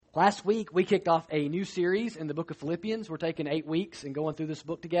Last week, we kicked off a new series in the book of Philippians. We're taking 8 weeks and going through this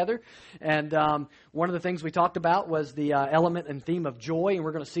book together. And one of the things we talked about was the element and theme of joy, and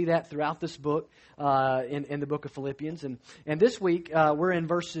we're going to see that throughout this book in the book of Philippians. And this week, we're in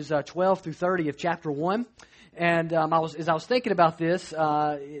verses 12 through 30 of chapter 1. And as I was thinking about this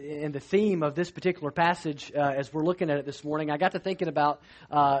and the theme of this particular passage as we're looking at it this morning, I got to thinking about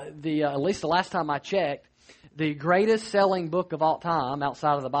at least the last time I checked, the greatest selling book of all time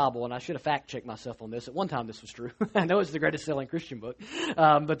outside of the Bible, and I should have fact-checked myself on this. At one time this was true. I know it's the greatest selling Christian book,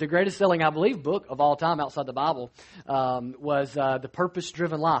 but the greatest selling, I believe, book of all time outside the Bible was The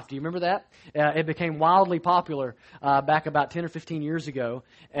Purpose-Driven Life. Do you remember that? It became wildly popular back about 10 or 15 years ago,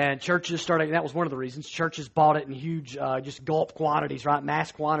 and churches started, that was one of the reasons, churches bought it in huge, just gulp quantities, right,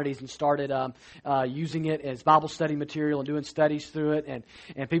 mass quantities, and started using it as Bible study material and doing studies through it,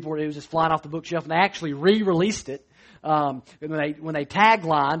 and people were, it was just flying off the bookshelf, and they actually re-released it. When they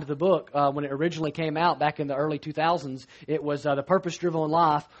taglined the book when it originally came out back in the early 2000s, it was The Purpose-Driven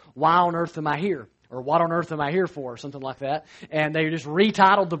Life, Why on Earth Am I Here? Or What on Earth Am I Here For? Or something like that. And they just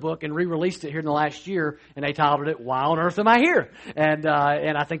retitled the book and re-released it here in the last year, and they titled it, Why on Earth Am I Here? And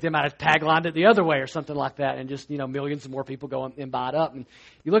I think they might have taglined it the other way or something like that, and just, millions of more people go and buy it up. And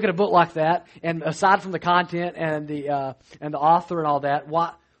you look at a book like that, and aside from the content and the author and all that,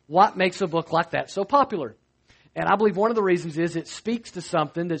 what makes a book like that so popular? And I believe one of the reasons is it speaks to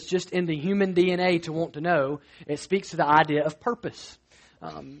something that's just in the human DNA to want to know. It speaks to the idea of purpose.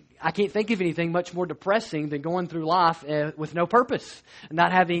 I can't think of anything much more depressing than going through life with no purpose,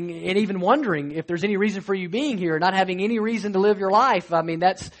 not having, and even wondering if there's any reason for you being here, not having any reason to live your life. I mean,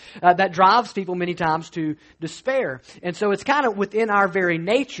 that drives people many times to despair. And so it's kind of within our very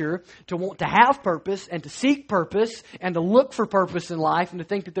nature to want to have purpose and to seek purpose and to look for purpose in life and to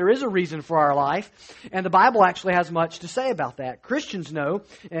think that there is a reason for our life. And the Bible actually has much to say about that. Christians know,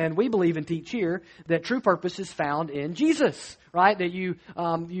 and we believe and teach here, that true purpose is found in Jesus. Right? That you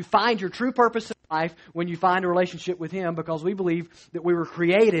find your true purpose in life when you find a relationship with Him, because we believe that we were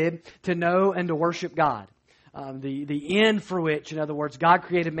created to know and to worship God. The end for which, in other words, God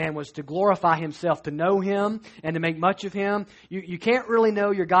created man was to glorify Himself, to know Him and to make much of Him. You can't really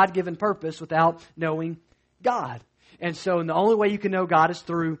know your God-given purpose without knowing God. And so the only way you can know God is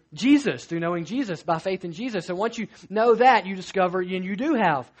through Jesus, through knowing Jesus, by faith in Jesus. And once you know that, you discover and you do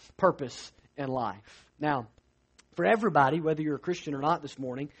have purpose in life. Now, for everybody, whether you're a Christian or not this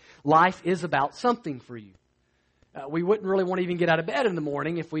morning, life is about something for you. We wouldn't really want to even get out of bed in the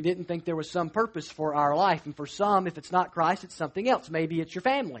morning if we didn't think there was some purpose for our life. And for some, if it's not Christ, it's something else. Maybe it's your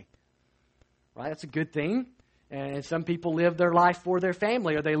family. Right? That's a good thing. And some people live their life for their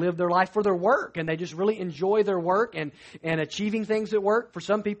family, or they live their life for their work, and they just really enjoy their work and achieving things at work. For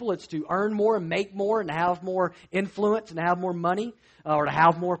some people, it's to earn more and make more and to have more influence and to have more money or to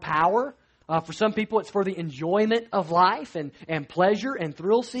have more power. For some people, it's for the enjoyment of life and pleasure and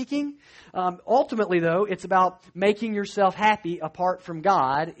thrill-seeking. Ultimately, though, it's about making yourself happy apart from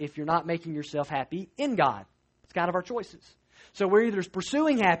God if you're not making yourself happy in God. It's kind of our choices. So we're either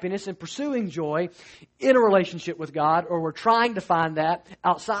pursuing happiness and pursuing joy in a relationship with God, or we're trying to find that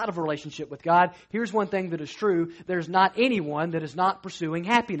outside of a relationship with God. Here's one thing that is true. There's not anyone that is not pursuing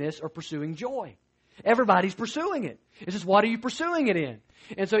happiness or pursuing joy. Everybody's pursuing it. It's just, what are you pursuing it in?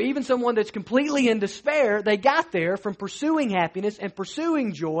 And so even someone that's completely in despair, they got there from pursuing happiness and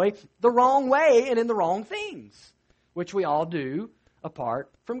pursuing joy the wrong way and in the wrong things, which we all do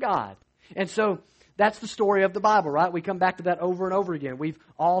apart from God. And so that's the story of the Bible, right? We come back to that over and over again. We've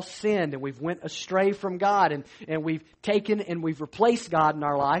all sinned and we've went astray from God, and we've taken and we've replaced God in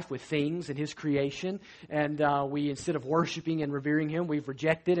our life with things and His creation. And we, instead of worshiping and revering Him, we've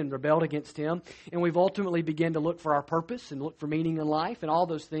rejected and rebelled against Him. And we've ultimately begun to look for our purpose and look for meaning in life and all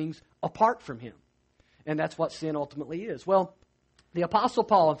those things apart from Him. And that's what sin ultimately is. Well, the Apostle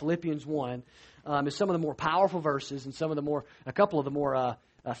Paul in Philippians 1 is some of the more powerful verses and a couple of the more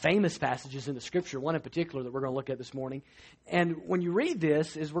famous passages in the Scripture, one in particular that we're going to look at this morning. And when you read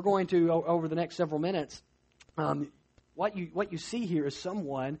this, as we're going to over the next several minutes, what you see here is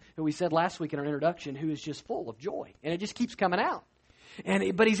someone who we said last week in our introduction who is just full of joy, and it just keeps coming out.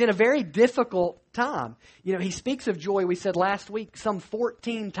 But he's in a very difficult time. He speaks of joy, we said last week, some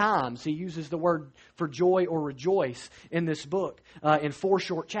 14 times he uses the word for joy or rejoice in this book in 4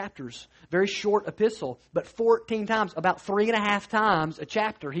 short chapters. Very short epistle, but 14 times, about 3.5 times a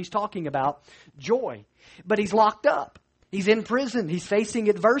chapter, he's talking about joy. But he's locked up. He's in prison. He's facing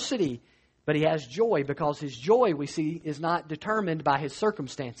adversity. But he has joy, because his joy, we see, is not determined by his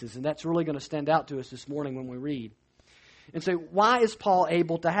circumstances. And that's really going to stand out to us this morning when we read. And so why is Paul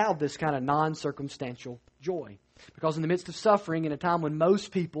able to have this kind of non-circumstantial joy? Because in the midst of suffering, in a time when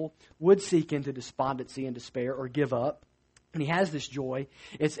most people would seek into despondency and despair or give up, and he has this joy,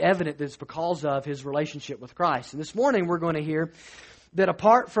 it's evident that it's because of his relationship with Christ. And this morning we're going to hear that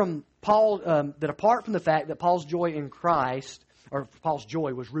apart from the fact that Paul's joy in Christ, or Paul's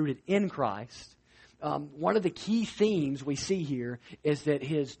joy was rooted in Christ, one of the key themes we see here is that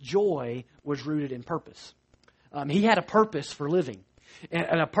his joy was rooted in purpose. He had a purpose for living,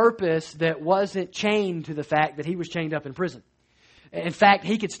 and a purpose that wasn't chained to the fact that he was chained up in prison. In fact,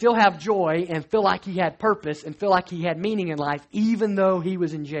 he could still have joy and feel like he had purpose and feel like he had meaning in life, even though he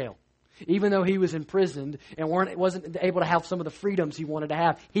was in jail. Even though he was imprisoned and wasn't able to have some of the freedoms he wanted to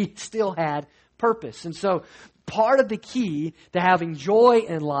have, he still had purpose. And so part of the key to having joy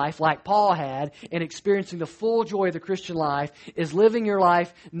in life, like Paul had, and experiencing the full joy of the Christian life, is living your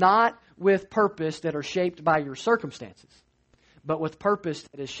life not with purpose that are shaped by your circumstances, but with purpose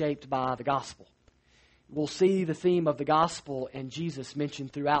that is shaped by the gospel. We'll see the theme of the gospel and Jesus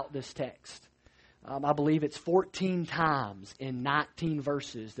mentioned throughout this text. I believe it's 14 times in 19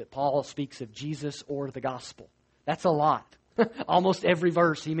 verses that Paul speaks of Jesus or the gospel. That's a lot. Almost every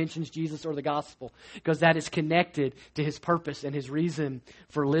verse he mentions Jesus or the gospel, because that is connected to his purpose and his reason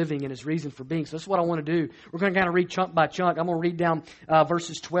for living and his reason for being. So this is what I want to do. We're going to kind of read chunk by chunk. I'm going to read down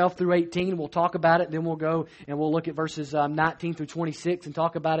verses 12 through 18. We'll talk about it. Then we'll go and we'll look at verses 19 through 26 and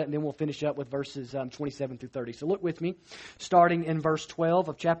talk about it. And then we'll finish up with verses 27 through 30. So look with me, starting in verse 12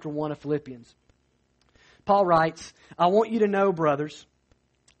 of chapter 1 of Philippians. Paul writes, "I want you to know, brothers,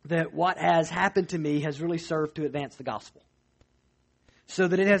 that what has happened to me has really served to advance the gospel, so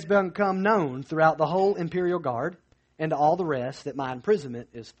that it has become known throughout the whole imperial guard and to all the rest that my imprisonment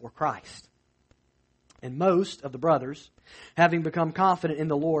is for Christ. And most of the brothers, having become confident in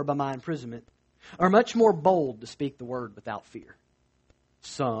the Lord by my imprisonment, are much more bold to speak the word without fear.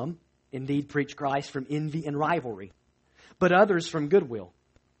 Some indeed preach Christ from envy and rivalry, but others from goodwill.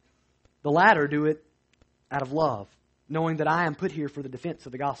 The latter do it out of love, knowing that I am put here for the defense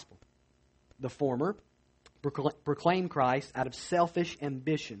of the gospel. The former proclaim Christ out of selfish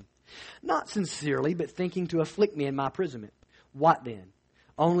ambition, not sincerely, but thinking to afflict me in my imprisonment. What then?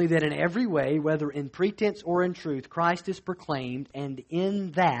 Only that in every way, whether in pretense or in truth, Christ is proclaimed, and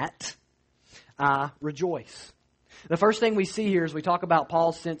in that I rejoice." The first thing we see here as we talk about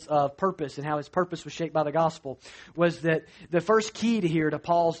Paul's sense of purpose and how his purpose was shaped by the gospel was that the first key to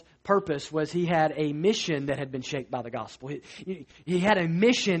Paul's purpose was he had a mission that had been shaped by the gospel. He had a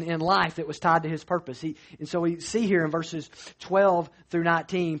mission in life that was tied to his purpose. And so we see here in verses 12 through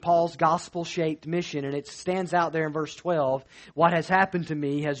 19 Paul's gospel-shaped mission, and it stands out there in verse 12. What has happened to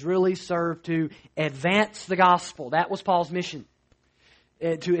me has really served to advance the gospel. That was Paul's mission.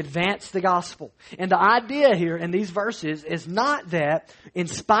 To advance the gospel. And the idea here in these verses is not that in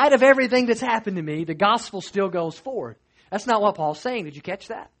spite of everything that's happened to me, the gospel still goes forward. That's not what Paul's saying. Did you catch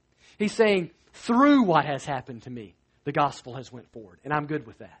that? He's saying through what has happened to me, the gospel has went forward. And I'm good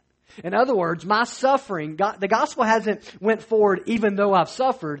with that. In other words, my suffering, the gospel hasn't went forward even though I've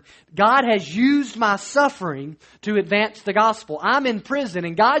suffered. God has used my suffering to advance the gospel. I'm in prison,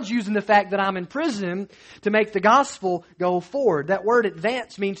 and God's using the fact that I'm in prison to make the gospel go forward. That word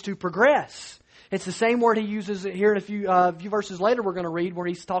advance means to progress. It's the same word he uses here in a few verses later we're going to read, where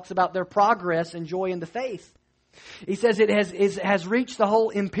he talks about their progress and joy in the faith. He says it has reached the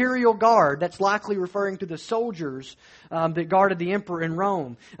whole imperial guard. That's likely referring to the soldiers that guarded the emperor in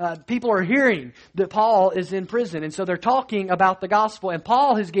Rome. People are hearing that Paul is in prison, and so they're talking about the gospel. And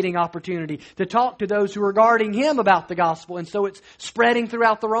Paul is getting opportunity to talk to those who are guarding him about the gospel. And so it's spreading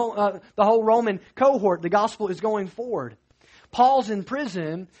throughout the whole Roman cohort. The gospel is going forward. Paul's in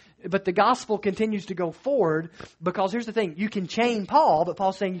prison, but the gospel continues to go forward because here's the thing. You can chain Paul, but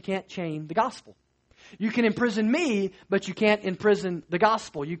Paul's saying you can't chain the gospel. You can imprison me, but you can't imprison the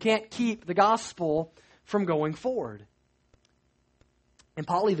gospel. You can't keep the gospel from going forward. And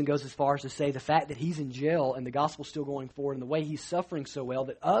Paul even goes as far as to say the fact that he's in jail and the gospel's still going forward and the way he's suffering so well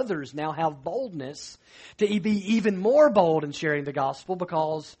that others now have boldness to be even more bold in sharing the gospel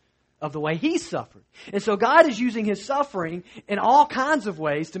because of the way he suffered. And so God is using his suffering in all kinds of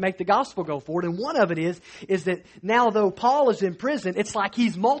ways to make the gospel go forward. And one of it is that now though Paul is in prison, it's like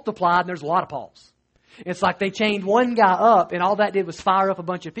he's multiplied and there's a lot of Pauls. It's like they chained one guy up and all that did was fire up a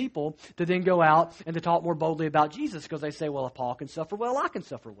bunch of people to then go out and to talk more boldly about Jesus, because they say, well, if Paul can suffer well, I can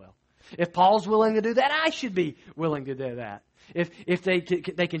suffer well. If Paul's willing to do that, I should be willing to do that. If they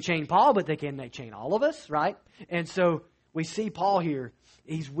can chain Paul, but they chain all of us, right? And so we see Paul here.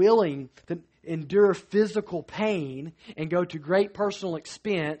 He's willing to, endure physical pain and go to great personal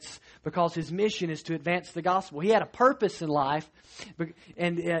expense because his mission is to advance the gospel. He had a purpose in life,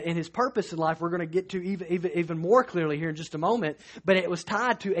 and in his purpose in life, we're going to get to even more clearly here in just a moment, but it was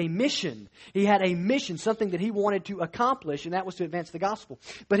tied to a mission. He had a mission, something that he wanted to accomplish, and that was to advance the gospel.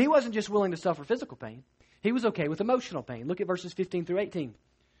 But he wasn't just willing to suffer physical pain. He was okay with emotional pain. Look at verses 15 through 18.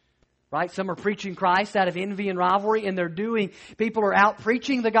 Right? Some are preaching Christ out of envy and rivalry, and people are out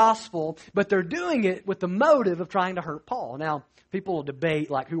preaching the gospel, but they're doing it with the motive of trying to hurt Paul. Now, people will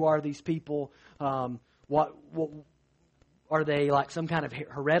debate, like, who are these people? What are they, like some kind of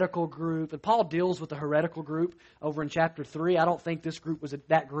heretical group? And Paul deals with the heretical group over in chapter 3. I don't think this group was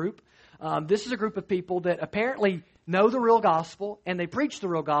that group. This is a group of people that apparently know the real gospel, and they preach the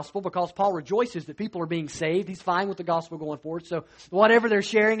real gospel because Paul rejoices that people are being saved. He's fine with the gospel going forward. So whatever they're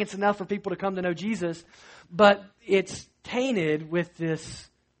sharing, it's enough for people to come to know Jesus. But it's tainted with this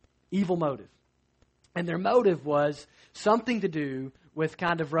evil motive. And their motive was something to do with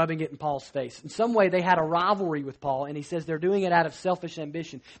kind of rubbing it in Paul's face. In some way, they had a rivalry with Paul, and he says they're doing it out of selfish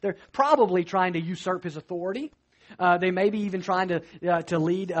ambition. They're probably trying to usurp his authority. They may be even trying to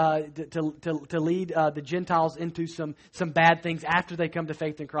lead the Gentiles into some bad things after they come to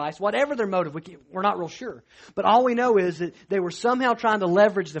faith in Christ. Whatever their motive, we're not real sure. But all we know is that they were somehow trying to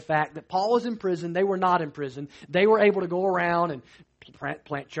leverage the fact that Paul was in prison. They were not in prison. They were able to go around and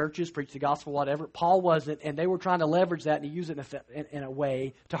plant churches, preach the gospel, whatever. Paul wasn't, and they were trying to leverage that and use it in a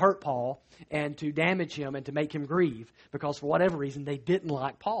way to hurt Paul and to damage him and to make him grieve because for whatever reason they didn't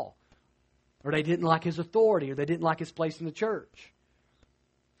like Paul. Or they didn't like his authority, or they didn't like his place in the church.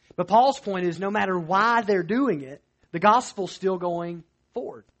 But Paul's point is, no matter why they're doing it, the gospel's still going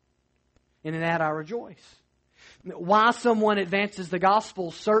forward. And in that I rejoice. Why someone advances the gospel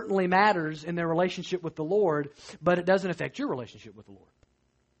certainly matters in their relationship with the Lord, but it doesn't affect your relationship with the Lord.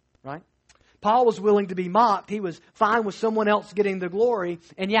 Right? Paul was willing to be mocked. He was fine with someone else getting the glory.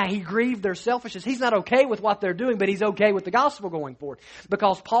 And yeah, he grieved their selfishness. He's not okay with what they're doing, but he's okay with the gospel going forward.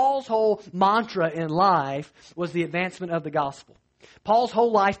 Because Paul's whole mantra in life was the advancement of the gospel. Paul's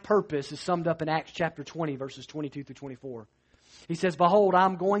whole life purpose is summed up in Acts chapter 20, verses 22 through 24. He says, "Behold,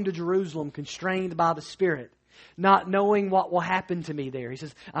 I'm going to Jerusalem, constrained by the Spirit, not knowing what will happen to me there." He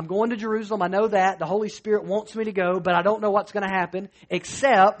says, I'm going to Jerusalem. I know that. The Holy Spirit wants me to go, but I don't know what's going to happen,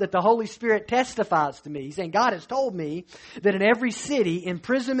 except that the Holy Spirit testifies to me. He's saying, God has told me that in every city,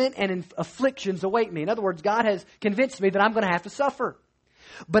 imprisonment and afflictions await me. In other words, God has convinced me that I'm going to have to suffer.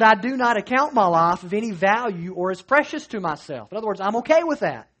 But I do not account my life of any value or as precious to myself. In other words, I'm okay with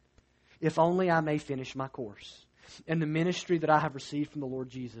that, if only I may finish my course and the ministry that I have received from the Lord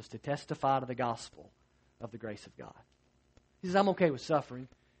Jesus to testify to the gospel of the grace of God. He says, I'm okay with suffering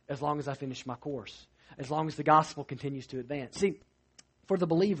as long as I finish my course, as long as the gospel continues to advance. See, for the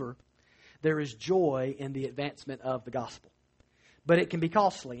believer, there is joy in the advancement of the gospel. But it can be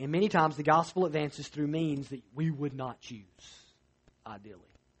costly, and many times the gospel advances through means that we would not choose, ideally.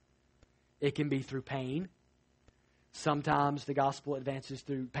 It can be through pain. Sometimes the gospel advances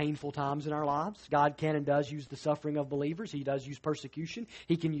through painful times in our lives. God can and does use the suffering of believers. He does use persecution.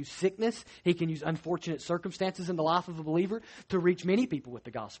 He can use sickness. He can use unfortunate circumstances in the life of a believer to reach many people with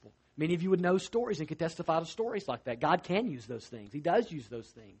the gospel. Many of you would know stories and could testify to stories like that. God can use those things. He does use those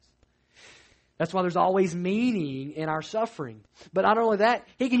things. That's why there's always meaning in our suffering. But not only that,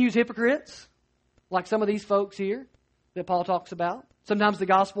 He can use hypocrites, like some of these folks here that Paul talks about. Sometimes the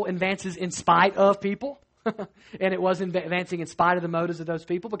gospel advances in spite of people. And it was advancing in spite of the motives of those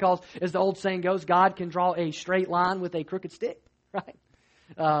people because, as the old saying goes, God can draw a straight line with a crooked stick, right?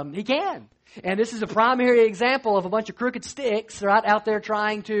 He can. And this is a primary example of a bunch of crooked sticks, right, out there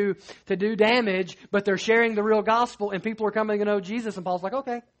trying to do damage, but they're sharing the real gospel, and people are coming to know Jesus, and Paul's like,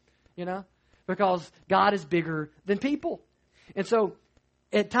 okay, because God is bigger than people. And so,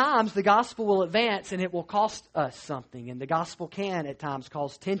 at times, the gospel will advance and it will cost us something. And the gospel can, at times,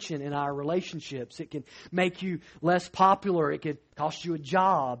 cause tension in our relationships. It can make you less popular. It could cost you a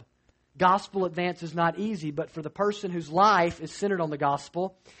job. Gospel advance is not easy, but for the person whose life is centered on the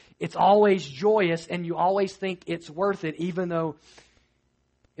gospel, it's always joyous and you always think it's worth it, even though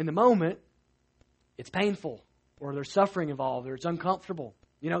in the moment it's painful or there's suffering involved or it's uncomfortable.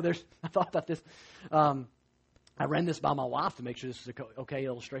 I thought about this. I ran this by my wife to make sure this is an okay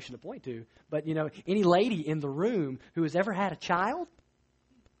illustration to point to. But, any lady in the room who has ever had a child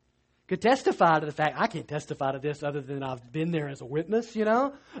could testify to the fact, I can't testify to this other than I've been there as a witness,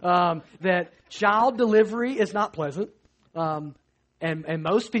 that child delivery is not pleasant. And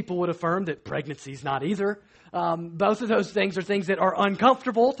most people would affirm that pregnancy is not either. Both of those things are things that are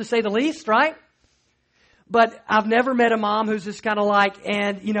uncomfortable, to say the least, right? But I've never met a mom who's just kind of like,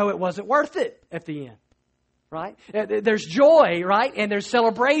 and, it wasn't worth it at the end. Right? There's joy, right? And there's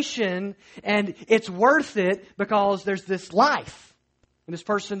celebration, and it's worth it because there's this life in this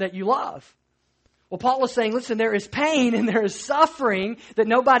person that you love. Well, Paul is saying, listen, there is pain and there is suffering that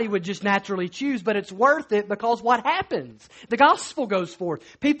nobody would just naturally choose, but it's worth it because what happens? The gospel goes forth.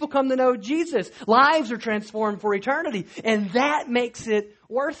 People come to know Jesus. Lives are transformed for eternity, and that makes it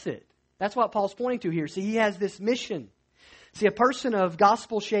worth it. That's what Paul's pointing to here. See, he has this mission. See, a person of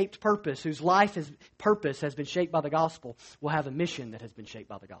gospel-shaped purpose, whose purpose has been shaped by the gospel, will have a mission that has been shaped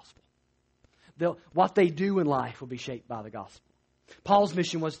by the gospel. What they do in life will be shaped by the gospel. Paul's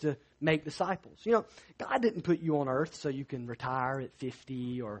mission was to make disciples. God didn't put you on earth so you can retire at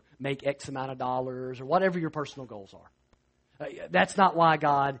 50 or make X amount of dollars or whatever your personal goals are. That's not why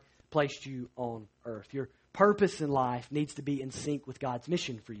God placed you on earth. Your purpose in life needs to be in sync with God's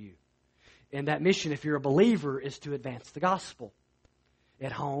mission for you. And that mission, if you're a believer, is to advance the gospel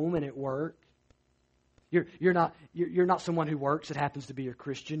at home and at work. You're not someone who works that happens to be a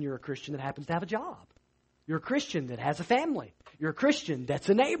Christian. You're a Christian that happens to have a job. You're a Christian that has a family. You're a Christian that's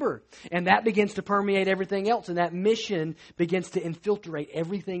a neighbor. And that begins to permeate everything else. And that mission begins to infiltrate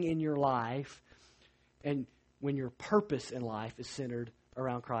everything in your life. And when your purpose in life is centered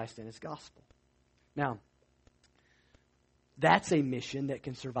around Christ and His gospel. Now, that's a mission that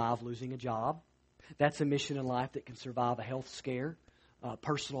can survive losing a job. That's a mission in life that can survive a health scare,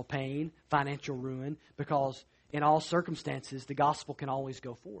 personal pain, financial ruin, because in all circumstances, the gospel can always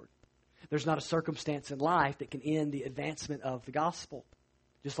go forward. There's not a circumstance in life that can end the advancement of the gospel.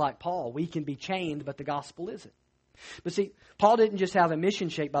 Just like Paul, we can be chained, but the gospel isn't. But see, Paul didn't just have a mission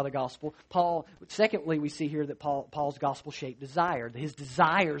shaped by the gospel. Secondly, we see here that Paul's gospel-shaped desire. His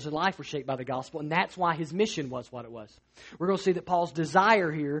desires in life were shaped by the gospel, and that's why his mission was what it was. We're going to see that Paul's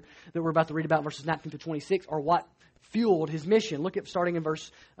desire here, that we're about to read about verses 19 to 26, are what fueled his mission. Look at starting in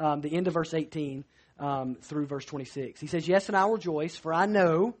the end of verse 18 through verse 26. He says, "Yes, and I will rejoice, for I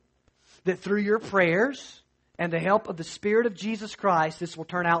know that through your prayers and the help of the Spirit of Jesus Christ, this will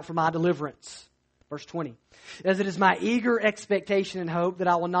turn out for my deliverance." Verse 20. "As it is my eager expectation and hope that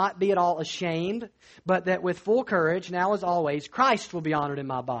I will not be at all ashamed, but that with full courage, now as always, Christ will be honored in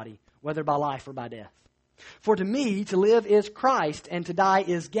my body, whether by life or by death. For to me, to live is Christ, and to die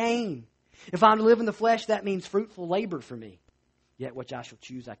is gain. If I'm to live in the flesh, that means fruitful labor for me. Yet which I shall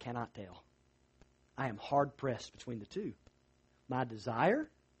choose, I cannot tell. I am hard-pressed between the two. My desire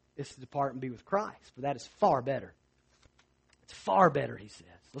is to depart and be with Christ, for that is far better." It's far better, he says.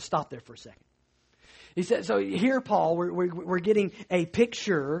 Let's stop there for a second. He said, so here, Paul, we're getting a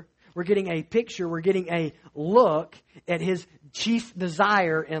picture. We're getting a look at his chief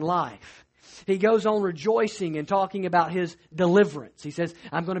desire in life. He goes on rejoicing and talking about his deliverance. He says,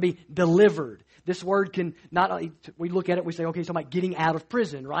 I'm going to be delivered. This word can not only, we look at it, we say, okay, it's talking about getting out of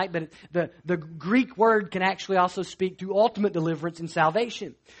prison, right? But the Greek word can actually also speak to ultimate deliverance and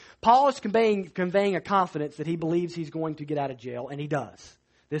salvation. Paul is conveying a confidence that he believes he's going to get out of jail, and he does.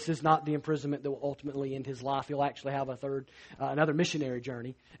 This is not the imprisonment that will ultimately end his life. He'll actually have another missionary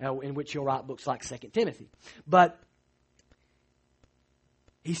journey in which he'll write books like 2 Timothy. But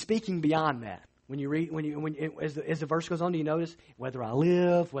he's speaking beyond that. When you read, as the verse goes on, do you notice? Whether I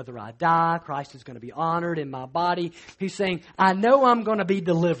live, whether I die, Christ is going to be honored in my body. He's saying, I know I'm going to be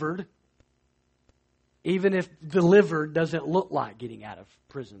delivered, even if delivered doesn't look like getting out of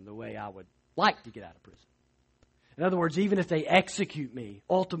prison the way I would like to get out of prison. In other words, even if they execute me,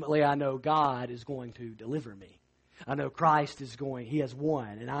 ultimately I know God is going to deliver me. I know Christ He has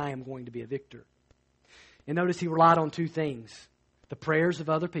won, and I am going to be a victor. And notice he relied on two things: the prayers of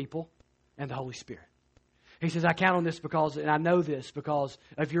other people and the Holy Spirit. He says, I count on this and I know this because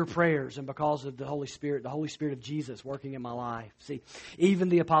of your prayers and because of the Holy Spirit of Jesus working in my life. See, even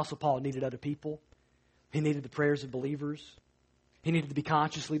the Apostle Paul needed other people. He needed the prayers of believers. He needed to be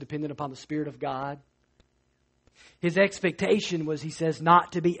consciously dependent upon the Spirit of God. His expectation was, he says,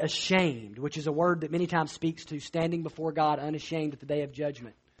 not to be ashamed, which is a word that many times speaks to standing before God unashamed at the day of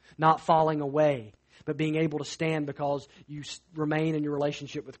judgment, not falling away, but being able to stand because you remain in your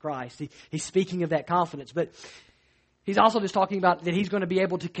relationship with Christ. He's speaking of that confidence, but he's also just talking about that he's going to be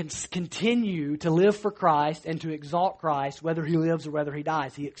able to continue to live for Christ and to exalt Christ whether he lives or whether he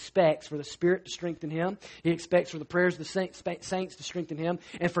dies. He expects for the Spirit to strengthen him. He expects for the prayers of the saints to strengthen him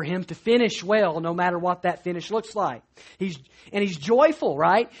and for him to finish well no matter what that finish looks like. He's joyful,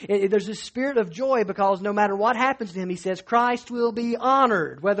 right? There's this spirit of joy because no matter what happens to him, he says, Christ will be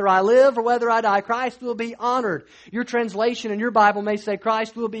honored. Whether I live or whether I die, Christ will be honored. Your translation in your Bible may say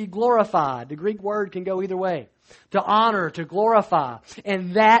Christ will be glorified. The Greek word can go either way. to honor, to glorify.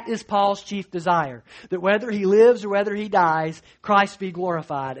 And that is Paul's chief desire, that whether he lives or whether he dies, Christ be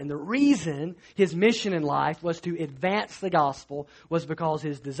glorified. And the reason his mission in life was to advance the gospel was because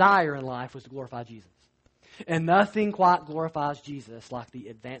his desire in life was to glorify Jesus. And nothing quite glorifies Jesus like the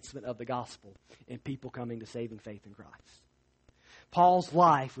advancement of the gospel and people coming to saving faith in Christ. Paul's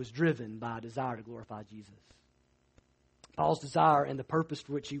life was driven by a desire to glorify Jesus. Paul's desire and the purpose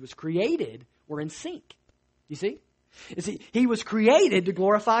for which he was created were in sync. You see? He was created to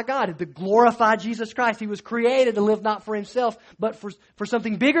glorify God, to glorify Jesus Christ. He was created to live not for himself, but for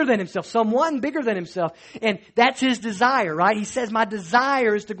something bigger than himself, someone bigger than himself. And that's his desire, right? He says, my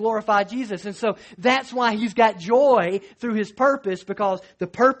desire is to glorify Jesus. And so that's why he's got joy through his purpose, because the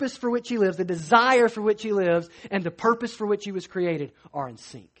purpose for which he lives, the desire for which he lives, and the purpose for which he was created are in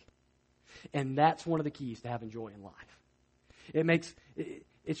sync. And that's one of the keys to having joy in life. It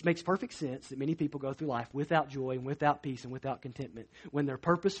makes perfect sense that many people go through life without joy and without peace and without contentment when their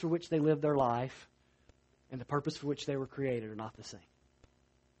purpose for which they live their life and the purpose for which they were created are not the same.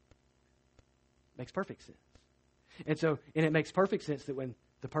 Makes perfect sense. And it makes perfect sense that when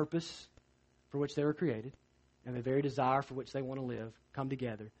the purpose for which they were created and the very desire for which they want to live come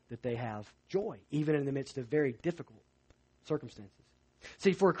together, that they have joy, even in the midst of very difficult circumstances.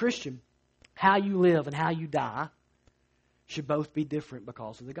 See, for a Christian, how you live and how you die should both be different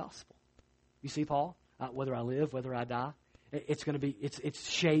because of the gospel. You see, Paul, whether I live, whether I die, it's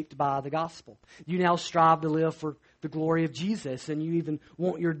shaped by the gospel. You now strive to live for the glory of Jesus, and you even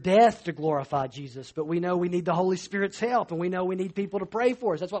want your death to glorify Jesus. But we know we need the Holy Spirit's help, and we know we need people to pray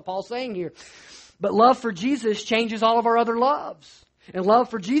for us. That's what Paul's saying here. But love for Jesus changes all of our other loves. And love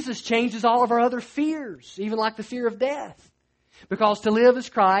for Jesus changes all of our other fears, even like the fear of death. Because to live is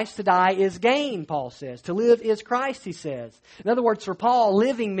Christ, to die is gain, Paul says. To live is Christ, he says. In other words, for Paul,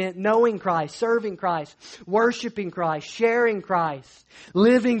 living meant knowing Christ, serving Christ, worshiping Christ, sharing Christ,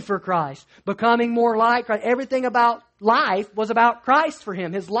 living for Christ, becoming more like Christ. Everything about life was about Christ for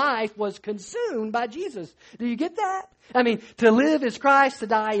him. His life was consumed by Jesus. Do you get that? I mean, to live is Christ, to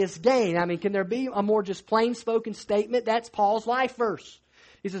die is gain. I mean, can there be a more just plain-spoken statement? That's Paul's life verse.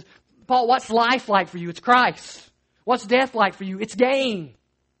 He says, Paul, what's life like for you? It's Christ. What's death like for you? It's gain.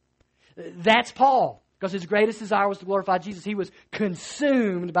 That's Paul, because his greatest desire was to glorify Jesus. He was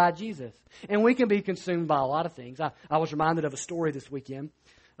consumed by Jesus. And we can be consumed by a lot of things. I was reminded of a story this weekend,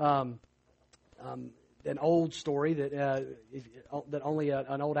 an old story that only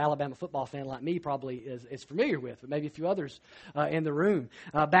an old Alabama football fan like me probably is familiar with, but maybe a few others in the room.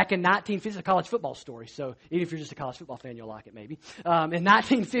 Back in 1950, it's a college football story, so even if you're just a college football fan, you'll like it maybe. In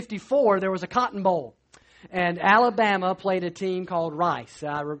 1954, there was a Cotton Bowl. And Alabama played a team called Rice.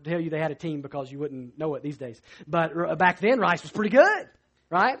 I tell you they had a team because you wouldn't know it these days. But back then, Rice was pretty good,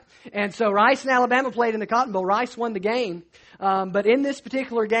 right? And so Rice and Alabama played in the Cotton Bowl. Rice won the game. But in this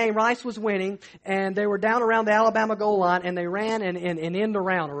particular game, Rice was winning, and they were down around the Alabama goal line, and they ran an end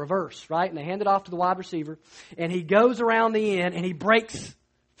around, a reverse, right? And they handed off to the wide receiver, and he goes around the end, and he breaks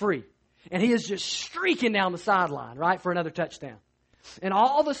free. And he is just streaking down the sideline, right, for another touchdown. And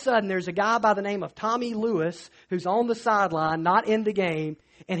all of a sudden, there's a guy by the name of Tommy Lewis who's on the sideline, not in the game,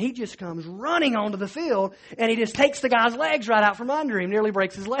 and he just comes running onto the field, and he just takes the guy's legs right out from under him, nearly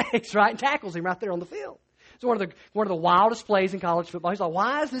breaks his legs, right, and tackles him right there on the field. It's one of the wildest plays in college football. He's like,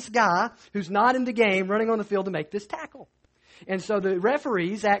 why is this guy who's not in the game running on the field to make this tackle? And so the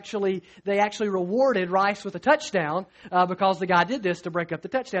referees actually rewarded Rice with a touchdown because the guy did this to break up the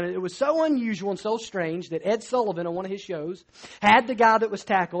touchdown. And it was so unusual and so strange that Ed Sullivan on one of his shows had the guy that was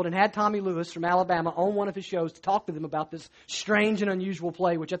tackled and had Tommy Lewis from Alabama on one of his shows to talk to them about this strange and unusual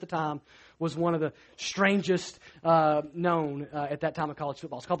play, which at the time was one of the strangest known at that time of college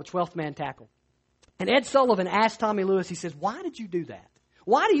football. It's called the 12th man tackle. And Ed Sullivan asked Tommy Lewis, he says, why did you do that?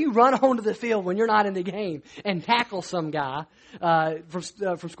 Why do you run onto the field when you're not in the game and tackle some guy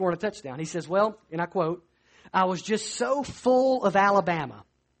from scoring a touchdown? He says, well, and I quote, I was just so full of Alabama.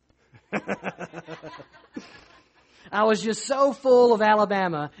 I was just so full of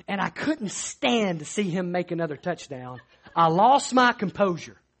Alabama, and I couldn't stand to see him make another touchdown. I lost my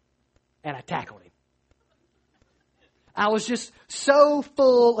composure, and I tackled him. I was just so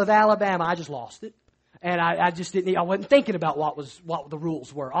full of Alabama, I just lost it. And I just didn't. I wasn't thinking about what the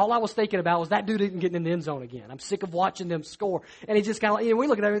rules were. All I was thinking about was that dude isn't getting in the end zone again. I'm sick of watching them score. And he just kind of, we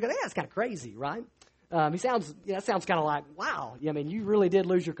look at him and go, yeah, it's kind of crazy, right? He sounds kind of like, wow. I mean, you really did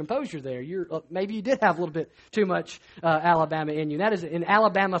lose your composure there. Maybe you did have a little bit too much Alabama in you. And that is in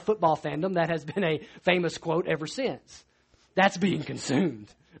Alabama football fandom. That has been a famous quote ever since. That's being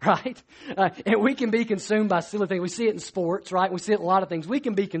consumed. right? And we can be consumed by silly things. We see it in sports, right? We see it in a lot of things. We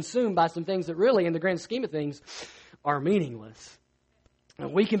can be consumed by some things that really, in the grand scheme of things, are meaningless.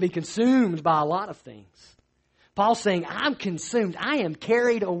 And we can be consumed by a lot of things. Paul's saying, I'm consumed. I am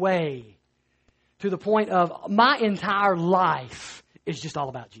carried away to the point of my entire life is just all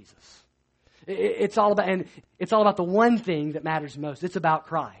about Jesus. It's all about the one thing that matters most. It's about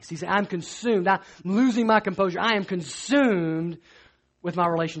Christ. He said, I'm consumed. I'm losing my composure. I am consumed with my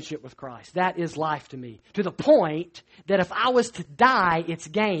relationship with Christ. That is life to me. To the point that if I was to die, it's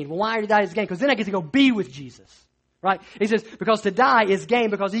gain. Well, why to die is gain? Because then I get to go be with Jesus. Right? He says, because to die is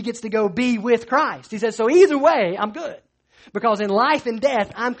gain because he gets to go be with Christ. He says, so either way, I'm good. Because in life and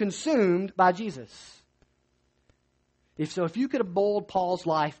death, I'm consumed by Jesus. If you could have boiled Paul's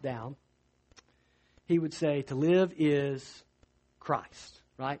life down, he would say, to live is Christ,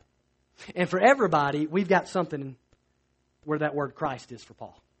 right? And for everybody, we've got something where that word Christ is for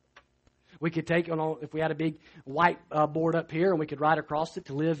Paul. We could take, if we had a big white board up here and we could write across it,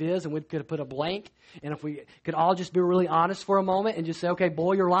 to live is, and we could put a blank. And if we could all just be really honest for a moment and just say, okay,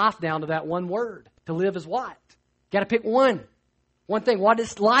 boil your life down to that one word. To live is what? Got to pick one. One thing. What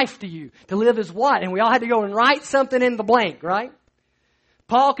is life to you? To live is what? And we all had to go and write something in the blank, right?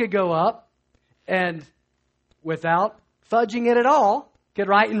 Paul could go up and without fudging it at all, could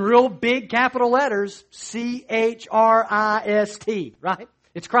write in real big capital letters, Christ, right?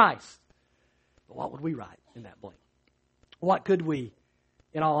 It's Christ. But what would we write in that blank? What could we,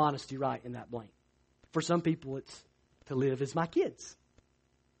 in all honesty, write in that blank? For some people, it's to live as my kids.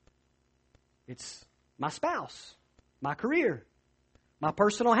 It's my spouse, my career, my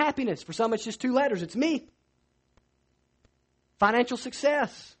personal happiness. For some, it's just 2 letters. It's me. Financial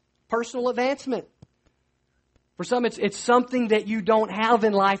success, personal advancement. For some, it's something that you don't have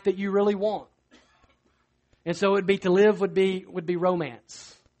in life that you really want. And so it would be to live would be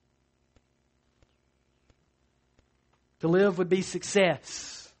romance. To live would be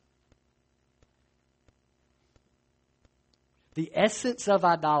success. The essence of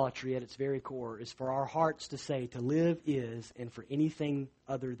idolatry at its very core is for our hearts to say to live is, and for anything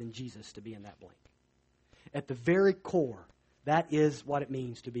other than Jesus to be in that blank. At the very core, that is what it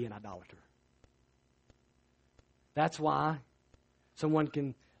means to be an idolater. That's why someone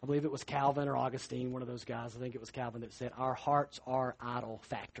can, I believe it was Calvin or Augustine, one of those guys, I think it was Calvin that said, our hearts are idol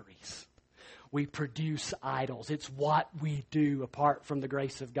factories. We produce idols. It's what we do apart from the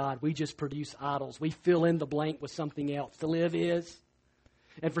grace of God. We just produce idols. We fill in the blank with something else. To live is.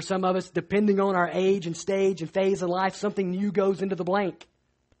 And for some of us, depending on our age and stage and phase of life, something new goes into the blank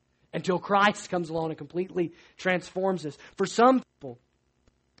until Christ comes along and completely transforms us. For some people,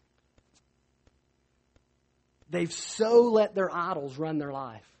 they've so let their idols run their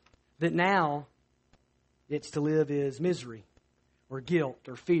life that now it's to live is misery or guilt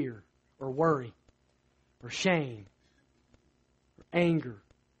or fear or worry, or shame, or anger,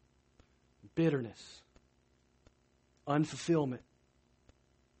 bitterness, unfulfillment,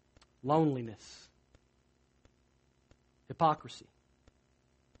 loneliness, hypocrisy,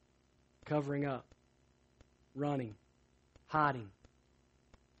 covering up, running, hiding,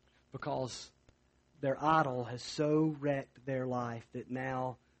 because their idol has so wrecked their life that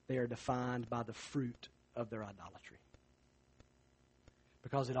now they are defined by the fruit of their idolatry.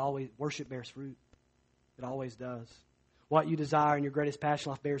 Because worship bears fruit. It always does. What you desire in your greatest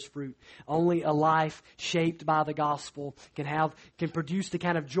passion life bears fruit. Only a life shaped by the gospel can produce the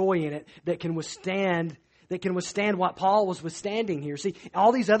kind of joy in it that can withstand what Paul was withstanding here. See,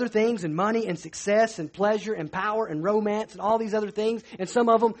 all these other things, and money and success and pleasure and power and romance and all these other things, and some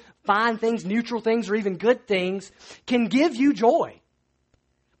of them fine things, neutral things, or even good things, can give you joy.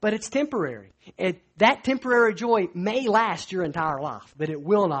 But it's temporary. And that temporary joy may last your entire life, but it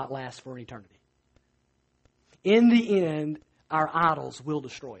will not last for an eternity. In the end, our idols will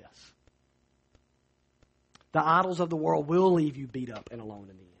destroy us. The idols of the world will leave you beat up and alone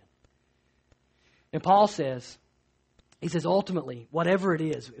in the end. And Paul says, he says, ultimately, whatever it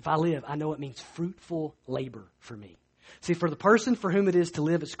is, if I live, I know it means fruitful labor for me. See, for the person for whom it is to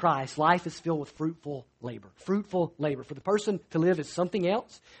live as Christ, life is filled with fruitful labor. Fruitful labor. For the person to live as something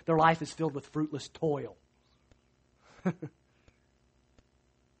else, their life is filled with fruitless toil.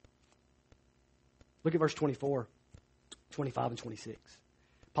 Look at verse 24, 25, and 26.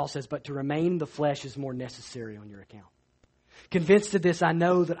 Paul says, but to remain in the flesh is more necessary on your account. Convinced of this, I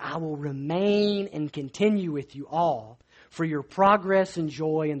know that I will remain and continue with you all for your progress and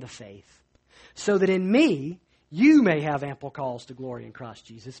joy in the faith, so that in me you may have ample cause to glory in Christ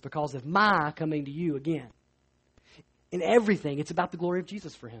Jesus because of my coming to you again. In everything, it's about the glory of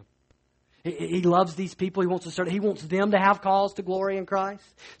Jesus for him. He loves these people. He wants them to have cause to glory in Christ.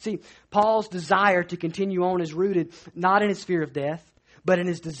 See, Paul's desire to continue on is rooted not in his fear of death, but in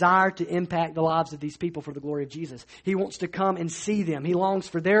his desire to impact the lives of these people for the glory of Jesus. He wants to come and see them. He longs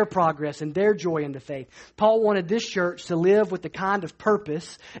for their progress and their joy in the faith. Paul wanted this church to live with the kind of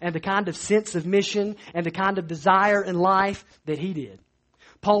purpose and the kind of sense of mission and the kind of desire in life that he did.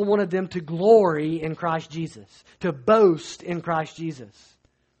 Paul wanted them to glory in Christ Jesus, to boast in Christ Jesus.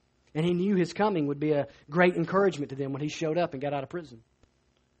 And he knew his coming would be a great encouragement to them when he showed up and got out of prison.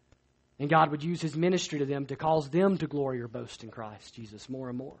 And God would use his ministry to them to cause them to glory or boast in Christ Jesus more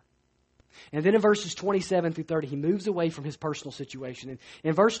and more. And then in verses 27 through 30, he moves away from his personal situation. And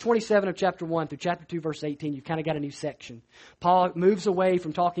in verse 27 of chapter 1 through chapter 2, verse 18, you've kind of got a new section. Paul moves away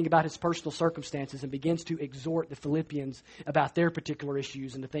from talking about his personal circumstances and begins to exhort the Philippians about their particular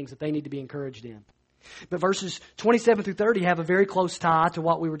issues and the things that they need to be encouraged in. But verses 27 through 30 have a very close tie to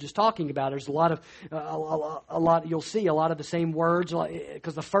what we were just talking about. There's a lot you'll see a lot of the same words,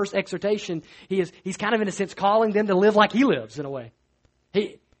 because the first exhortation, he's kind of in a sense calling them to live like he lives in a way.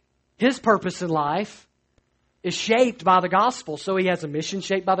 His purpose in life is shaped by the gospel. So he has a mission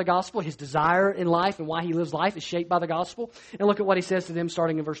shaped by the gospel. His desire in life and why he lives life is shaped by the gospel. And look at what he says to them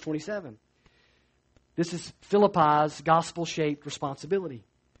starting in verse 27. This is Philippi's gospel-shaped responsibility.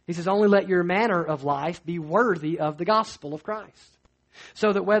 He says, only let your manner of life be worthy of the gospel of Christ,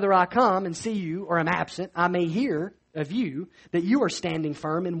 so that whether I come and see you or am absent, I may hear of you that you are standing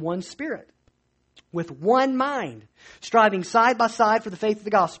firm in one spirit, with one mind, striving side by side for the faith of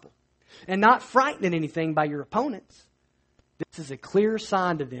the gospel, and not frightened in anything by your opponents. This is a clear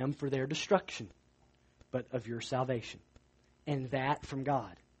sign to them for their destruction, but of your salvation, and that from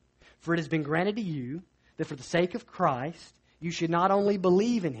God. For it has been granted to you that for the sake of Christ, you should not only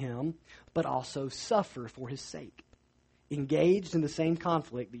believe in him, but also suffer for his sake, engaged in the same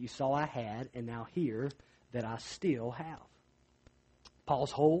conflict that you saw I had and now hear that I still have.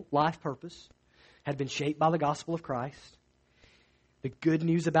 Paul's whole life purpose had been shaped by the gospel of Christ. The good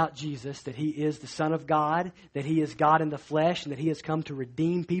news about Jesus, that he is the Son of God, that he is God in the flesh, and that he has come to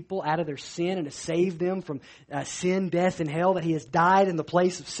redeem people out of their sin and to save them from sin, death, and hell, that he has died in the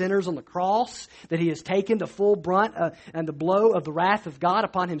place of sinners on the cross, that he has taken the full brunt and the blow of the wrath of God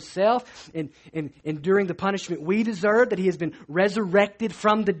upon himself, and enduring the punishment we deserve, that he has been resurrected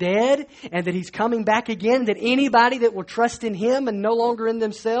from the dead, and that he's coming back again, that anybody that will trust in him and no longer in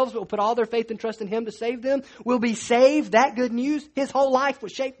themselves, but will put all their faith and trust in him to save them, will be saved. That good news, his whole life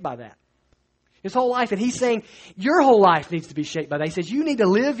was shaped by that. His whole life. And he's saying, your whole life needs to be shaped by that. He says, you need to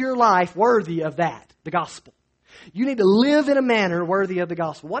live your life worthy of that, the gospel. You need to live in a manner worthy of the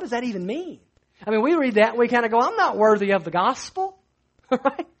gospel. What does that even mean? I mean, we read that and we kind of go, I'm not worthy of the gospel.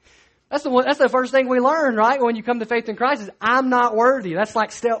 Right? That's the first thing we learn, right? When you come to faith in Christ is, I'm not worthy. That's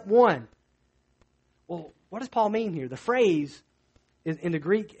like step one. Well, what does Paul mean here? The phrase in the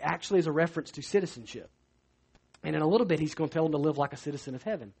Greek actually is a reference to citizenship. And in a little bit, he's going to tell them to live like a citizen of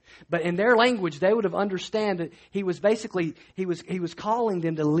heaven. But in their language, they would have understood that he was calling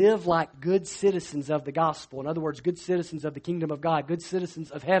them to live like good citizens of the gospel. In other words, good citizens of the kingdom of God, good citizens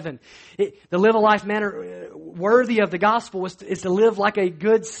of heaven. To live a life manner worthy of the gospel is to live like a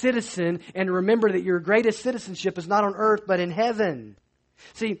good citizen and remember that your greatest citizenship is not on earth but in heaven.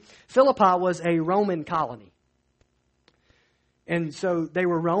 See, Philippi was a Roman colony. And so they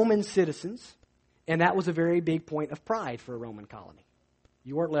were Roman citizens. And that was a very big point of pride for a Roman colony.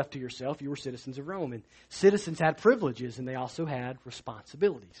 You weren't left to yourself. You were citizens of Rome. And citizens had privileges and they also had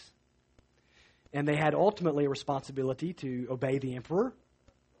responsibilities. And they had ultimately a responsibility to obey the emperor.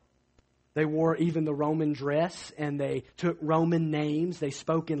 They wore even the Roman dress and they took Roman names. They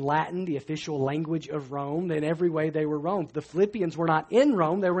spoke in Latin, the official language of Rome. In every way they were Rome. The Philippians were not in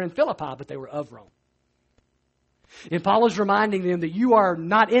Rome. They were in Philippi, but they were of Rome. And Paul is reminding them that you are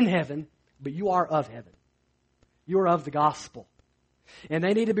not in heaven, but you are of heaven. You are of the gospel. And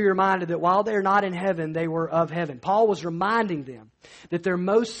they need to be reminded that while they're not in heaven, they were of heaven. Paul was reminding them that their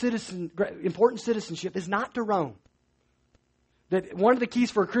most important citizenship is not to Rome. That one of the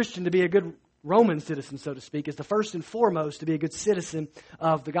keys for a Christian to be a good Roman citizen, so to speak, is to first and foremost to be a good citizen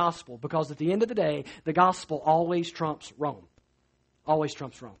of the gospel. Because at the end of the day, the gospel always trumps Rome. Always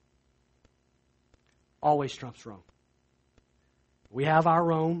trumps Rome. Always trumps Rome. We have our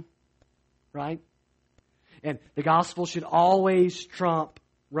Rome. Right? And the gospel should always trump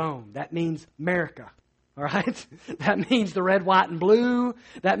Rome. That means America. All right? That means the red, white, and blue.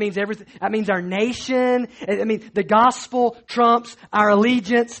 That means everything. That means our nation. I mean, the gospel trumps our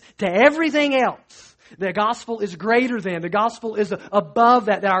allegiance to everything else. The gospel is greater than. The gospel is above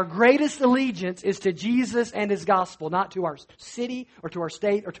that. That our greatest allegiance is to Jesus and His gospel, not to our city or to our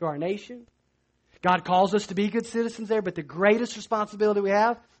state or to our nation. God calls us to be good citizens there, but the greatest responsibility we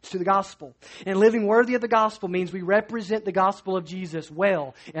have is to the gospel. And living worthy of the gospel means we represent the gospel of Jesus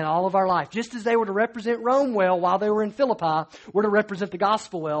well in all of our life. Just as they were to represent Rome well while they were in Philippi, we're to represent the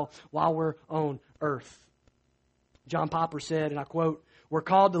gospel well while we're on earth. John Piper said, and I quote, "We're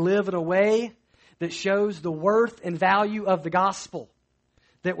called to live in a way that shows the worth and value of the gospel,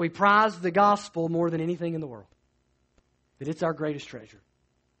 that we prize the gospel more than anything in the world, that it's our greatest treasure."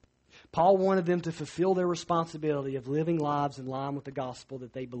 Paul wanted them to fulfill their responsibility of living lives in line with the gospel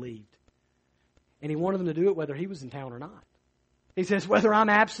that they believed. And he wanted them to do it whether he was in town or not. He says, whether I'm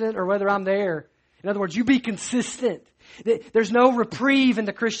absent or whether I'm there. In other words, you be consistent. There's no reprieve in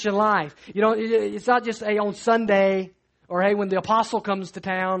the Christian life. You know, it's not just, hey, on Sunday, or hey, when the apostle comes to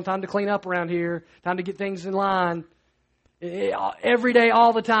town, time to clean up around here, time to get things in line. Every day,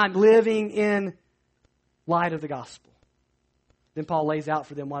 all the time, living in light of the gospel. Then Paul lays out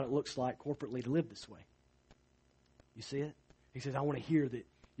for them what it looks like corporately to live this way. You see it? He says, I want to hear that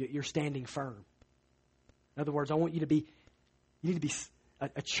you're standing firm. In other words, I want you need to be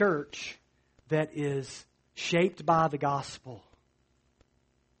a church that is shaped by the gospel.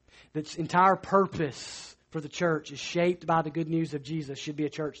 That's entire purpose for the church is shaped by the good news of Jesus. Should be a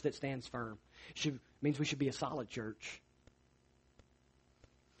church that stands firm. Means we should be a solid church.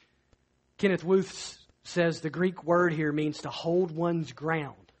 Kenneth Wuth says the Greek word here means to hold one's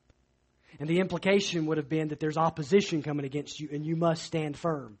ground. And the implication would have been that there's opposition coming against you and you must stand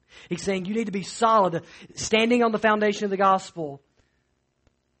firm. He's saying you need to be solid, standing on the foundation of the gospel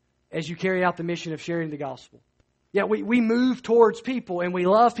as you carry out the mission of sharing the gospel. Yeah, we move towards people and we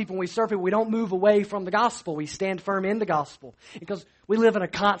love people and we serve people. We don't move away from the gospel. We stand firm in the gospel because we live in a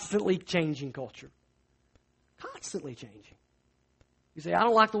constantly changing culture. Constantly changing. You say, I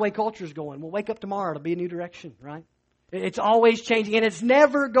don't like the way culture's going. Well, wake up tomorrow. It'll be a new direction, right? It's always changing, and it's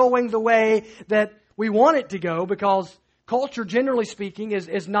never going the way that we want it to go because culture, generally speaking,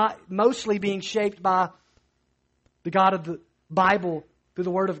 is not mostly being shaped by the God of the Bible through the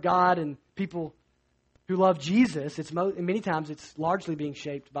Word of God and people who love Jesus. Many times it's largely being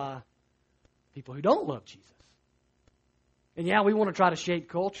shaped by people who don't love Jesus. And yeah, we want to try to shape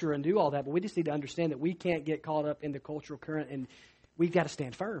culture and do all that, but we just need to understand that we can't get caught up in the cultural current, and we've got to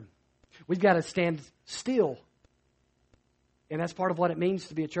stand firm. We've got to stand still. And that's part of what it means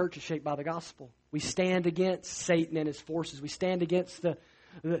to be a church is shaped by the gospel. We stand against Satan and his forces. We stand against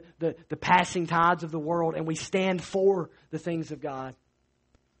the passing tides of the world, and we stand for the things of God.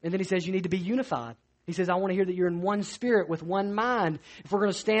 And then he says you need to be unified. He says, I want to hear that you're in one spirit with one mind. If we're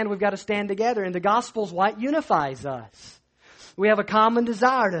going to stand, we've got to stand together. And the gospel's what unifies us. We have a common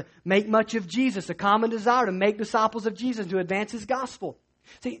desire to make much of Jesus, a common desire to make disciples of Jesus, to advance His gospel.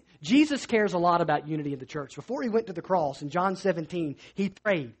 See, Jesus cares a lot about unity in the church. Before He went to the cross in John 17, He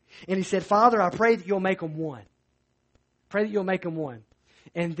prayed. And He said, Father, I pray that you'll make them one. Pray that you'll make them one.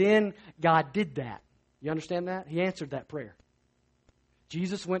 And then God did that. You understand that? He answered that prayer.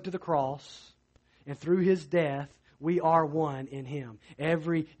 Jesus went to the cross, and through His death, we are one in Him.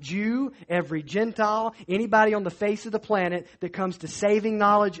 Every Jew, every Gentile, anybody on the face of the planet that comes to saving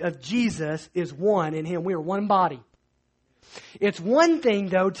knowledge of Jesus is one in Him. We are one body. It's one thing,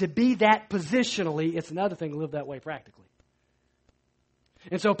 though, to be that positionally. It's another thing to live that way practically.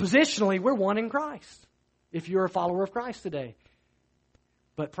 And so positionally, we're one in Christ. If you're a follower of Christ today.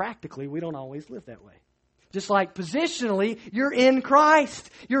 But practically, we don't always live that way. Just like positionally, you're in Christ.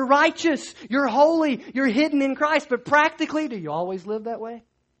 You're righteous. You're holy. You're hidden in Christ. But practically, do you always live that way?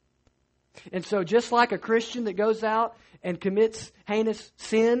 And so just like a Christian that goes out and commits heinous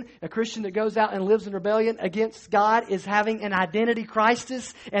sin, a Christian that goes out and lives in rebellion against God is having an identity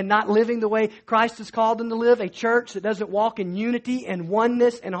crisis and not living the way Christ has called them to live. A church that doesn't walk in unity and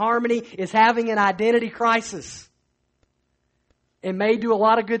oneness and harmony is having an identity crisis. It may do a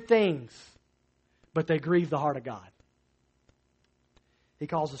lot of good things, but they grieve the heart of God. He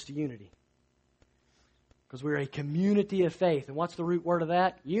calls us to unity. Because we're a community of faith. And what's the root word of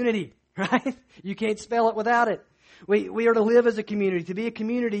that? Unity, right? You can't spell it without it. We are to live as a community. To be a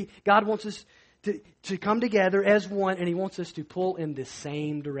community, God wants us to come together as one, and He wants us to pull in the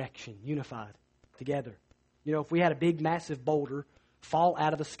same direction, unified, together. You know, if we had a big, massive boulder fall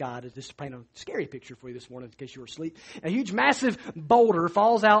out of the sky, to just paint a scary picture for you this morning in case you were asleep. A huge, massive boulder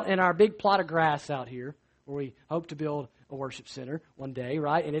falls out in our big plot of grass out here, where we hope to build a worship center one day,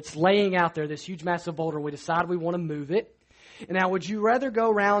 right? And it's laying out there, this huge, massive boulder, and we decide we want to move it. Now, would you rather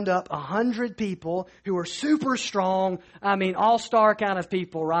go round up 100 people who are super strong, all-star kind of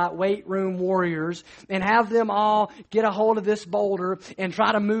people, right? Weight room warriors, and have them all get a hold of this boulder and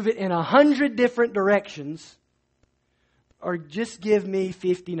try to move it in 100 different directions? Or just give me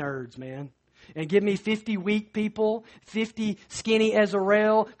 50 nerds, man. And give me 50 weak people, 50 skinny as a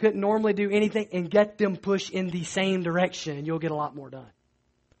rail, couldn't normally do anything, and get them pushed in the same direction, and you'll get a lot more done.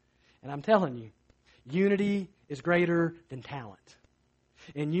 And I'm telling you, unity is greater than talent.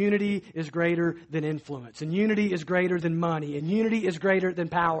 And unity is greater than influence. And unity is greater than money. And unity is greater than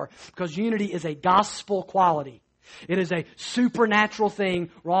power. Because unity is a gospel quality. It is a supernatural thing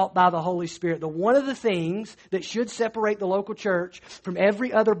wrought by the Holy Spirit. One of the things that should separate the local church from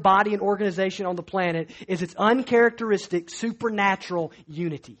every other body and organization on the planet is its uncharacteristic supernatural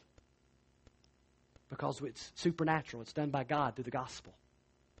unity. Because it's supernatural. It's done by God through the gospel.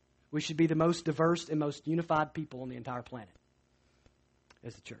 We should be the most diverse and most unified people on the entire planet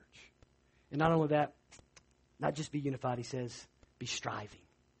as the church. And not only that, not just be unified, he says, be striving.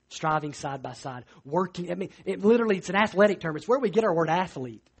 Striving side by side. Working. It's an athletic term. It's where we get our word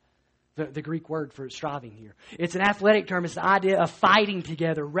athlete. The Greek word for striving here. It's an athletic term. It's the idea of fighting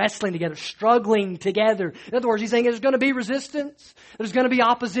together, wrestling together, struggling together. In other words, he's saying there's going to be resistance. There's going to be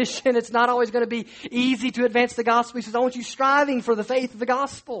opposition. It's not always going to be easy to advance the gospel. He says, I want you striving for the faith of the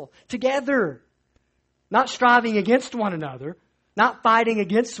gospel together. Not striving against one another. Not fighting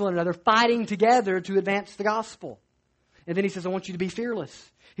against one another. Fighting together to advance the gospel. And then he says, I want you to be fearless.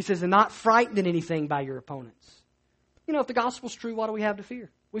 He says, and not frightened in anything by your opponents. If the gospel's true, what do we have to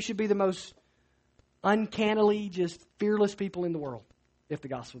fear? We should be the most uncannily just fearless people in the world, if the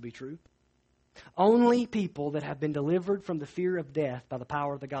gospel be true. Only people that have been delivered from the fear of death by the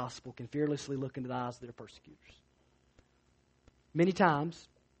power of the gospel can fearlessly look into the eyes of their persecutors. Many times,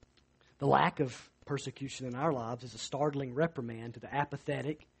 the lack of persecution in our lives is a startling reprimand to the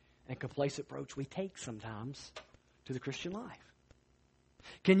apathetic and complacent approach we take sometimes to the Christian life.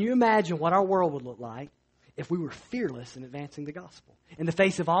 Can you imagine what our world would look like if we were fearless in advancing the gospel? In the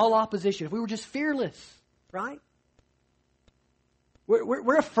face of all opposition, if we were just fearless, right?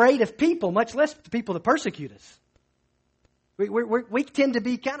 We're afraid of people, much less the people that persecute us. We tend to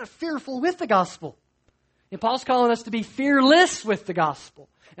be kind of fearful with the gospel. And Paul's calling us to be fearless with the gospel.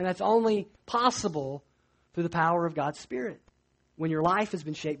 And that's only possible through the power of God's Spirit. When your life has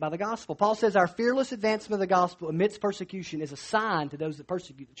been shaped by the gospel. Paul says our fearless advancement of the gospel amidst persecution is a sign to those that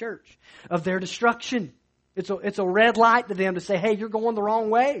persecute the church of their destruction. It's a red light to them to say, hey, you're going the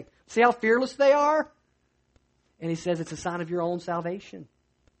wrong way. See how fearless they are? And he says it's a sign of your own salvation.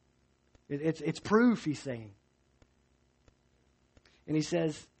 It's proof, he's saying. And he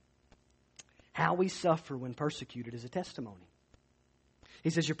says, how we suffer when persecuted is a testimony. He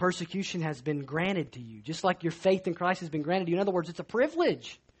says your persecution has been granted to you, just like your faith in Christ has been granted to you. In other words, it's a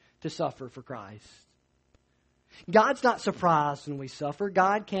privilege to suffer for Christ. God's not surprised when we suffer.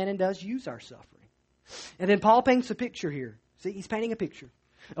 God can and does use our suffering. And then Paul paints a picture here. See, he's painting a picture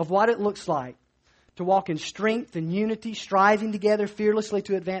of what it looks like to walk in strength and unity, striving together fearlessly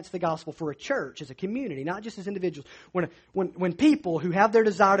to advance the gospel for a church, as a community, not just as individuals. When people who have their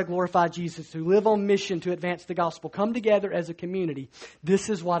desire to glorify Jesus, who live on mission to advance the gospel, come together as a community, this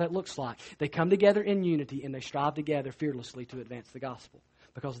is what it looks like. They come together in unity and they strive together fearlessly to advance the gospel,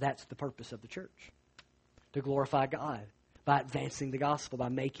 because that's the purpose of the church, to glorify God by advancing the gospel, by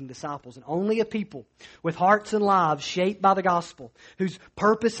making disciples. And only a people with hearts and lives shaped by the gospel, whose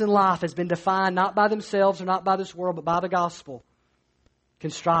purpose in life has been defined not by themselves or not by this world, but by the gospel, can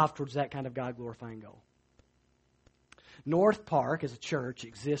strive towards that kind of God-glorifying goal. North Park, as a church,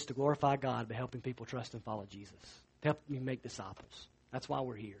 exists to glorify God by helping people trust and follow Jesus, to help you make disciples. That's why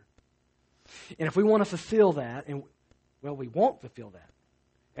we're here. And if we want to fulfill that, we won't fulfill that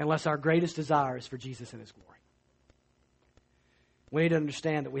unless our greatest desire is for Jesus and His glory. We need to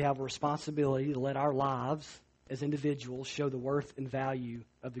understand that we have a responsibility to let our lives as individuals show the worth and value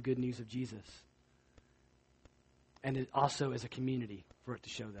of the good news of Jesus. And also as a community for it to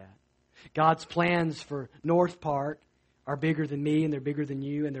show that. God's plans for North Park are bigger than me, and they're bigger than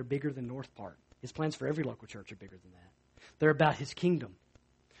you, and they're bigger than North Park. His plans for every local church are bigger than that. They're about His kingdom.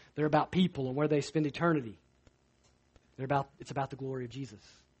 They're about people and where they spend eternity. It's about the glory of Jesus.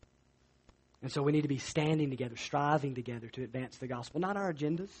 And so we need to be standing together, striving together to advance the gospel. Not our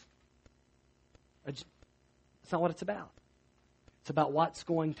agendas. It's not what it's about. It's about what's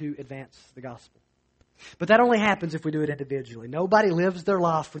going to advance the gospel. But that only happens if we do it individually. Nobody lives their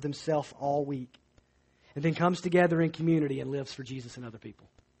life for themselves all week and then comes together in community and lives for Jesus and other people.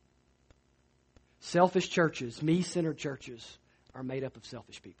 Selfish churches, me-centered churches, are made up of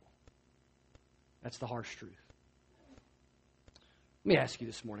selfish people. That's the harsh truth. Let me ask you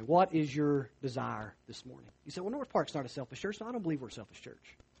this morning, what is your desire this morning? You say, well, North Park's not a selfish church. No, I don't believe we're a selfish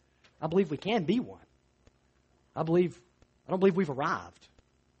church. I believe we can be one. I don't believe we've arrived.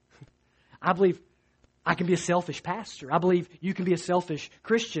 I believe I can be a selfish pastor. I believe you can be a selfish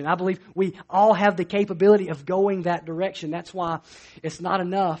Christian. I believe we all have the capability of going that direction. That's why it's not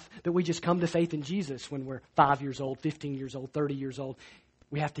enough that we just come to faith in Jesus when we're 5 years old, 15 years old, 30 years old.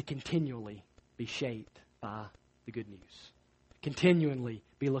 We have to continually be shaped by the good news. Continually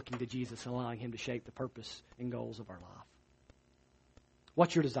be looking to Jesus and allowing Him to shape the purpose and goals of our life.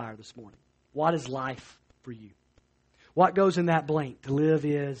 What's your desire this morning? What is life for you? What goes in that blank? To live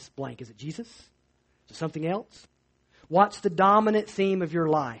is blank. Is it Jesus? Is it something else? What's the dominant theme of your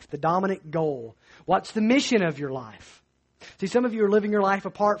life? The dominant goal? What's the mission of your life? See, some of you are living your life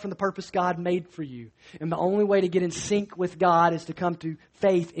apart from the purpose God made for you. And the only way to get in sync with God is to come to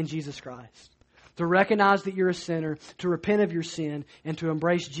faith in Jesus Christ. To recognize that you're a sinner, to repent of your sin, and to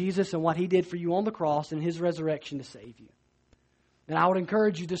embrace Jesus and what He did for you on the cross and His resurrection to save you. And I would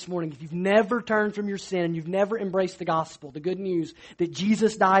encourage you this morning, if you've never turned from your sin and you've never embraced the gospel, the good news that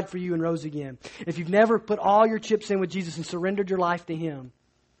Jesus died for you and rose again, if you've never put all your chips in with Jesus and surrendered your life to Him,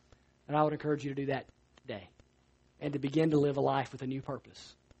 then I would encourage you to do that today and to begin to live a life with a new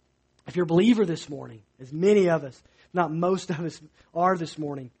purpose. If you're a believer this morning, as many of us, if not most of us are this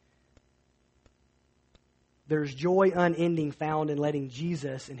morning, there's joy unending found in letting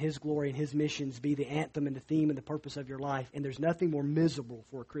Jesus and His glory and His missions be the anthem and the theme and the purpose of your life. And there's nothing more miserable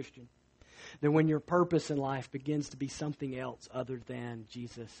for a Christian than when your purpose in life begins to be something else other than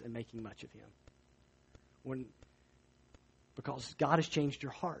Jesus and making much of Him. Because God has changed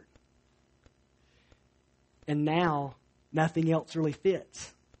your heart. And now nothing else really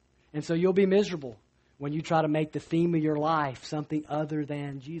fits. And so you'll be miserable when you try to make the theme of your life something other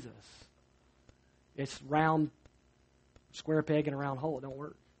than Jesus. It's round, square peg in a round hole. It don't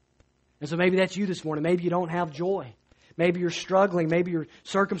work. And so maybe that's you this morning. Maybe you don't have joy. Maybe you're struggling. Maybe your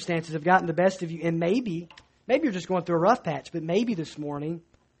circumstances have gotten the best of you. And maybe you're just going through a rough patch. But maybe this morning,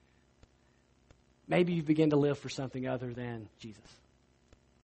 maybe you begin to live for something other than Jesus.